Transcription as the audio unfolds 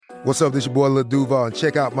What's up, this your boy Lil Duval, and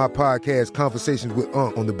check out my podcast, Conversations with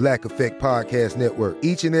Unc, on the Black Effect Podcast Network.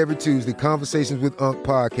 Each and every Tuesday, Conversations with Unc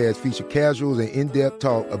podcast feature casuals and in-depth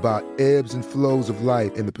talk about ebbs and flows of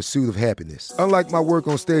life and the pursuit of happiness. Unlike my work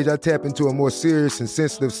on stage, I tap into a more serious and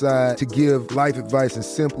sensitive side to give life advice and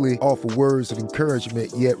simply offer words of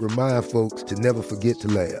encouragement, yet remind folks to never forget to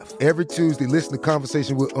laugh. Every Tuesday, listen to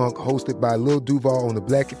Conversations with Unc, hosted by Lil Duval on the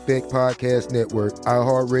Black Effect Podcast Network,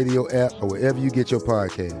 iHeartRadio app, or wherever you get your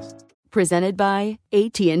podcasts. Presented by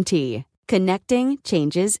AT&T. Connecting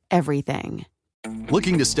changes everything.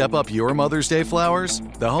 Looking to step up your Mother's Day flowers?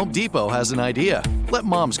 The Home Depot has an idea. Let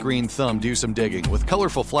Mom's green thumb do some digging with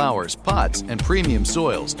colorful flowers, pots, and premium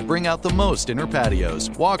soils to bring out the most in her patios,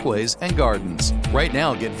 walkways, and gardens. Right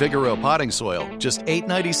now, get Vigoro potting soil, just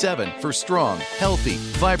 $8.97 for strong, healthy,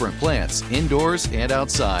 vibrant plants indoors and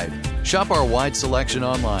outside. Shop our wide selection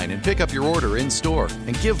online and pick up your order in-store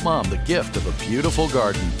and give Mom the gift of a beautiful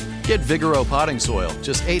garden. Get Vigoro potting soil,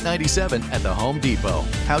 just $8.97 at the Home Depot.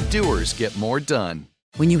 How doers get more done.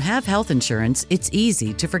 When you have health insurance, it's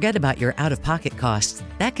easy to forget about your out-of-pocket costs.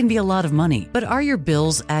 That can be a lot of money. But are your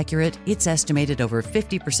bills accurate? It's estimated over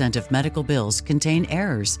 50% of medical bills contain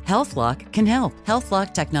errors. HealthLock can help.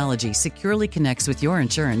 HealthLock technology securely connects with your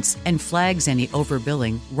insurance and flags any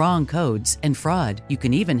overbilling, wrong codes, and fraud. You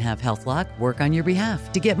can even have HealthLock work on your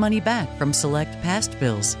behalf to get money back from select past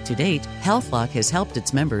bills. To date, HealthLock has helped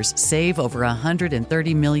its members save over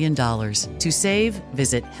 $130 million. To save,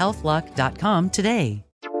 visit healthlock.com today.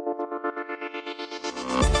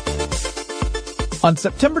 On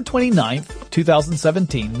September 29th,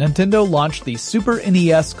 2017, Nintendo launched the Super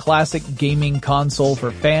NES Classic gaming console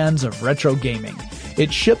for fans of retro gaming.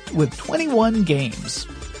 It shipped with 21 games.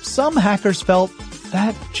 Some hackers felt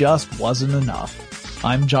that just wasn't enough.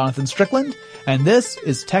 I'm Jonathan Strickland, and this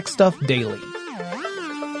is Tech Stuff Daily.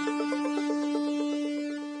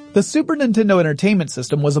 The Super Nintendo Entertainment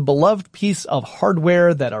System was a beloved piece of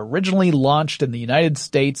hardware that originally launched in the United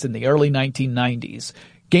States in the early 1990s.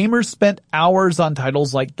 Gamers spent hours on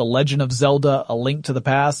titles like The Legend of Zelda: A Link to the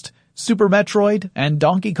Past, Super Metroid, and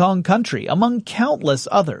Donkey Kong Country, among countless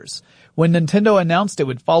others. When Nintendo announced it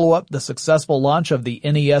would follow up the successful launch of the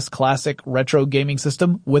NES Classic retro gaming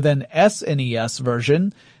system with an SNES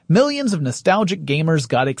version, millions of nostalgic gamers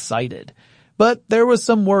got excited. But there was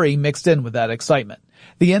some worry mixed in with that excitement.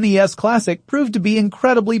 The NES Classic proved to be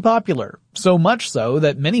incredibly popular, so much so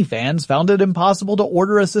that many fans found it impossible to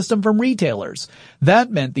order a system from retailers. That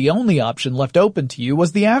meant the only option left open to you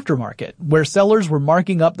was the aftermarket, where sellers were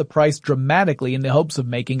marking up the price dramatically in the hopes of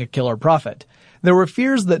making a killer profit. There were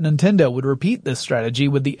fears that Nintendo would repeat this strategy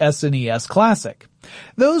with the SNES Classic.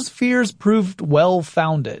 Those fears proved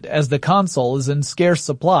well-founded, as the console is in scarce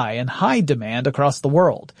supply and high demand across the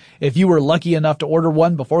world. If you were lucky enough to order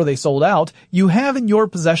one before they sold out, you have in your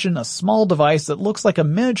possession a small device that looks like a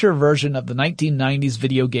miniature version of the 1990s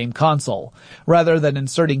video game console. Rather than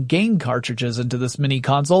inserting game cartridges into this mini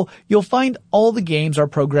console, you'll find all the games are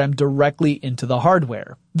programmed directly into the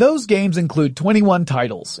hardware. Those games include 21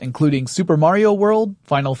 titles, including Super Mario World,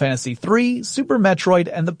 Final Fantasy III, Super Metroid,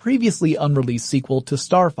 and the previously unreleased sequel to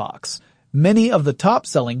Star Fox. Many of the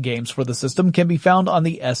top-selling games for the system can be found on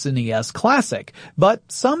the SNES Classic, but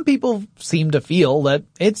some people seem to feel that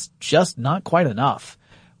it's just not quite enough.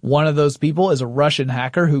 One of those people is a Russian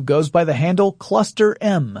hacker who goes by the handle Cluster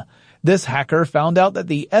M. This hacker found out that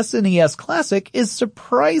the SNES Classic is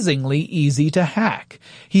surprisingly easy to hack.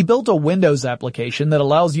 He built a Windows application that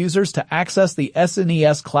allows users to access the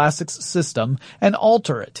SNES Classic's system and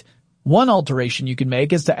alter it. One alteration you can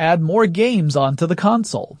make is to add more games onto the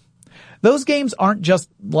console. Those games aren't just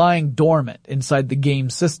lying dormant inside the game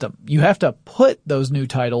system. You have to put those new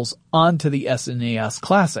titles onto the SNES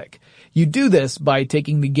Classic. You do this by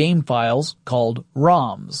taking the game files, called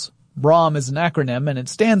ROMs. ROM is an acronym and it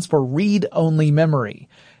stands for read-only memory.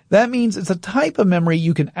 That means it's a type of memory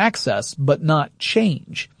you can access but not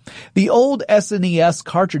change. The old SNES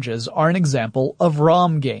cartridges are an example of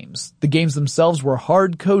ROM games. The games themselves were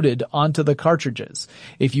hard-coded onto the cartridges.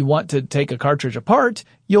 If you want to take a cartridge apart,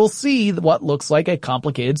 you'll see what looks like a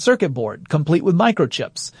complicated circuit board, complete with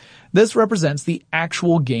microchips. This represents the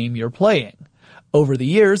actual game you're playing. Over the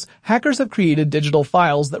years, hackers have created digital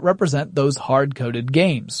files that represent those hard-coded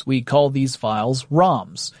games. We call these files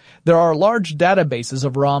ROMs. There are large databases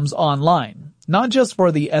of ROMs online, not just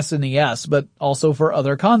for the SNES, but also for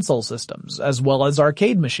other console systems, as well as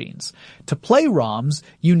arcade machines. To play ROMs,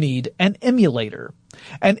 you need an emulator.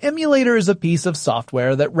 An emulator is a piece of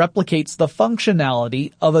software that replicates the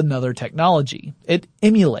functionality of another technology. It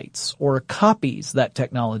emulates or copies that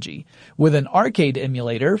technology. With an arcade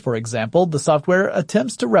emulator, for example, the software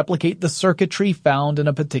attempts to replicate the circuitry found in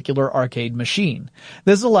a particular arcade machine.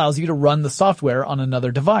 This allows you to run the software on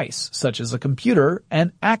another device, such as a computer,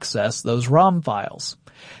 and access those ROM files.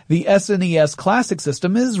 The SNES Classic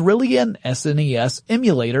system is really an SNES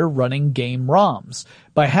emulator running game ROMs.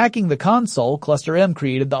 By hacking the console, Cluster M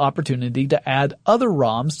created the opportunity to add other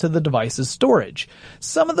ROMs to the device's storage.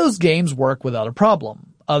 Some of those games work without a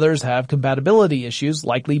problem. Others have compatibility issues,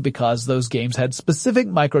 likely because those games had specific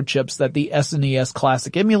microchips that the SNES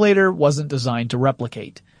Classic emulator wasn't designed to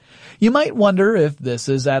replicate. You might wonder if this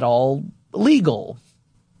is at all legal.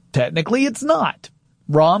 Technically, it's not.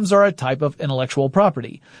 ROMs are a type of intellectual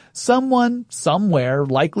property. Someone, somewhere,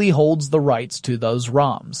 likely holds the rights to those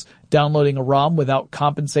ROMs. Downloading a ROM without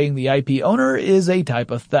compensating the IP owner is a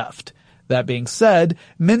type of theft. That being said,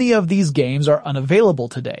 many of these games are unavailable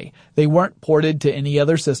today. They weren't ported to any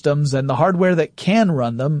other systems, and the hardware that can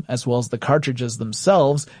run them, as well as the cartridges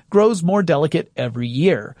themselves, grows more delicate every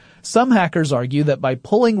year. Some hackers argue that by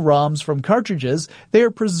pulling ROMs from cartridges, they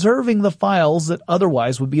are preserving the files that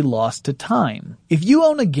otherwise would be lost to time. If you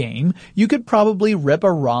own a game, you could probably rip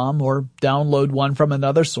a ROM or download one from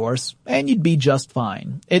another source, and you'd be just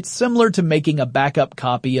fine. It's similar to making a backup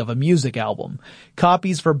copy of a music album.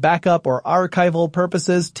 Copies for backup or archival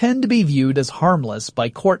purposes tend to be viewed as harmless by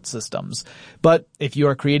court systems. But if you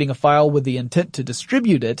are creating a file with the intent to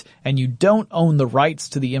distribute it, and you don't own the rights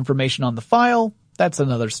to the information on the file, that's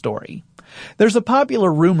another story. There's a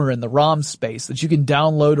popular rumor in the ROM space that you can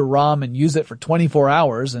download a ROM and use it for 24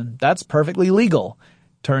 hours, and that's perfectly legal.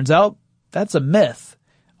 Turns out, that's a myth.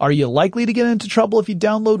 Are you likely to get into trouble if you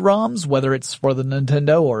download ROMs, whether it's for the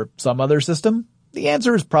Nintendo or some other system? The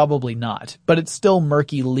answer is probably not, but it's still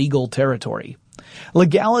murky legal territory.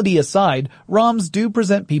 Legality aside, ROMs do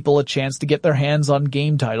present people a chance to get their hands on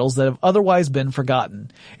game titles that have otherwise been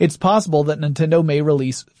forgotten. It's possible that Nintendo may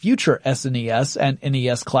release future SNES and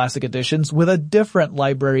NES Classic editions with a different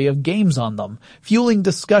library of games on them, fueling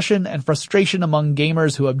discussion and frustration among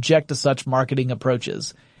gamers who object to such marketing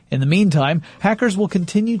approaches. In the meantime, hackers will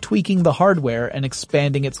continue tweaking the hardware and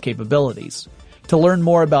expanding its capabilities. To learn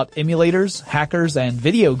more about emulators, hackers, and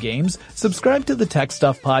video games, subscribe to the Tech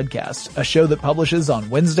Stuff Podcast, a show that publishes on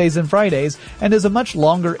Wednesdays and Fridays and is a much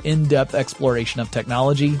longer, in-depth exploration of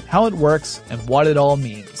technology, how it works, and what it all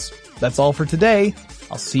means. That's all for today.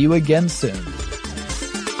 I'll see you again soon.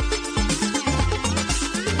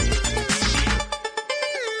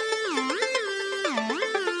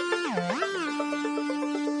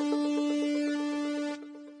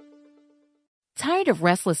 Tired of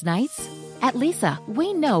restless nights? At Leesa,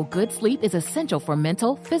 we know good sleep is essential for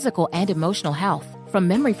mental, physical, and emotional health. From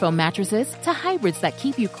memory foam mattresses to hybrids that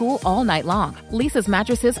keep you cool all night long, Leesa's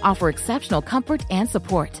mattresses offer exceptional comfort and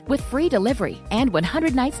support with free delivery and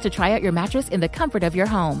 100 nights to try out your mattress in the comfort of your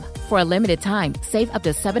home. For a limited time, save up to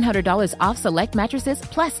 $700 off select mattresses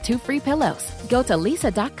plus 2 free pillows. Go to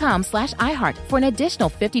leesa.com/iHeart for an additional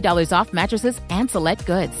 $50 off mattresses and select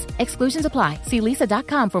goods. Exclusions apply. See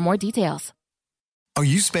leesa.com for more details. Are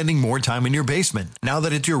you spending more time in your basement now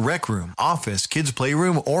that it's your rec room, office, kids'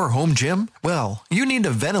 playroom, or home gym? Well, you need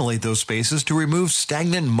to ventilate those spaces to remove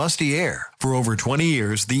stagnant, musty air. For over 20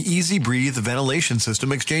 years, the Easy Breathe ventilation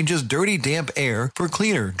system exchanges dirty, damp air for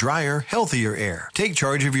cleaner, drier, healthier air. Take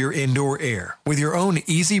charge of your indoor air with your own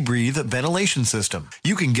Easy Breathe ventilation system.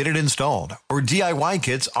 You can get it installed, or DIY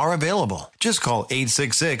kits are available. Just call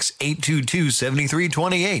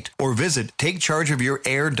 866-822-7328 or visit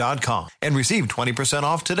takechargeofyourair.com and receive 20%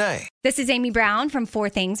 off today. This is Amy Brown from 4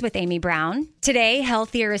 Things with Amy Brown. Today,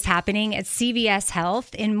 Healthier is happening at CVS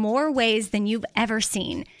Health in more ways than you've ever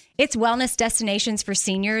seen. It's wellness destinations for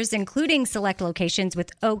seniors, including select locations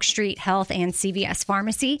with Oak Street Health and CVS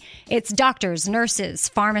Pharmacy. It's doctors, nurses,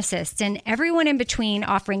 pharmacists, and everyone in between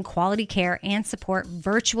offering quality care and support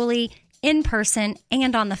virtually, in person,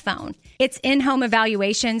 and on the phone. It's in-home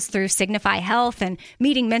evaluations through Signify Health and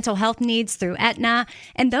meeting mental health needs through Aetna.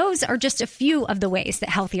 And those are just a few of the ways that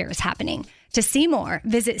Healthier is happening. To see more,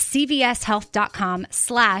 visit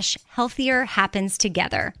cvshealth.com/healthier happens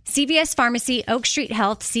together. CVS Pharmacy, Oak Street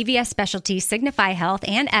Health, CVS Specialty, Signify Health,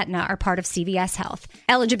 and Aetna are part of CVS Health.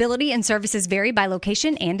 Eligibility and services vary by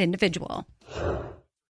location and individual.